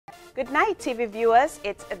Good night, TV viewers.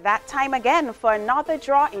 It's that time again for another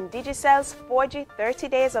draw in Digicel's 4G 30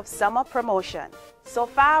 Days of Summer promotion. So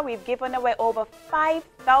far, we've given away over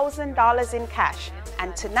 $5,000 in cash.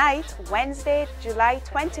 And tonight, Wednesday, July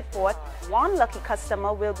 24th, one lucky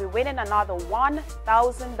customer will be winning another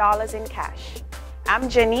 $1,000 in cash. I'm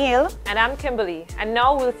Janelle. And I'm Kimberly. And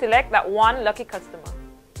now we'll select that one lucky customer.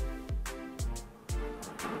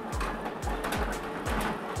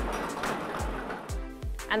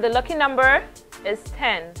 And the lucky number is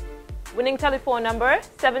 10. Winning telephone number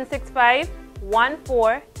 765-1425.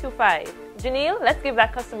 Janelle, let's give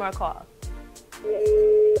that customer a call.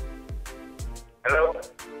 Hello?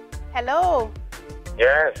 Hello.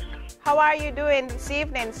 Yes. How are you doing this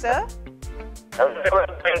evening, sir? I'm very well,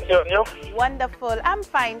 thank you. You? Wonderful. I'm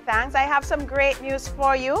fine, thanks. I have some great news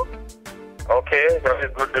for you. Okay, very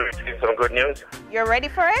good to receive some good news. You're ready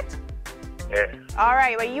for it? Yeah. All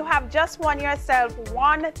right, well, you have just won yourself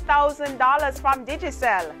 $1,000 from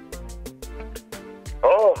Digicel.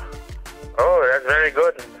 Oh, that's very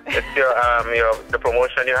good. It's the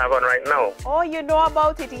promotion you have on right now. Oh, you know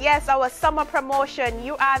about it? Yes, our summer promotion.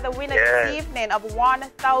 You are the winner this evening of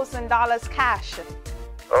 $1,000 cash.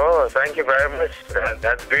 Oh, thank you very much.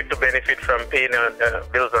 That's great to benefit from paying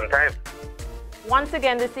bills on time. Once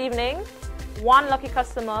again this evening, one lucky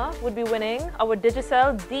customer would be winning our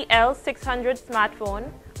Digicel DL600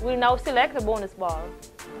 smartphone. We'll now select a bonus ball.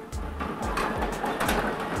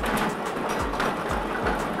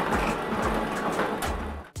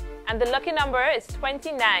 And the lucky number is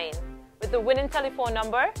 29, with the winning telephone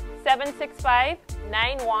number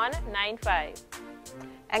 765-9195.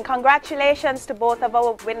 And congratulations to both of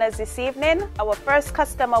our winners this evening. Our first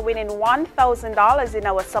customer winning $1,000 in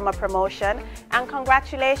our summer promotion. And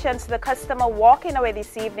congratulations to the customer walking away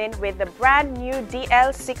this evening with the brand new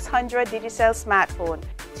DL600 Digicel smartphone.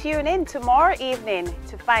 Tune in tomorrow evening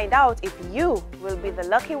to find out if you will be the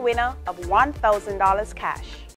lucky winner of $1,000 cash.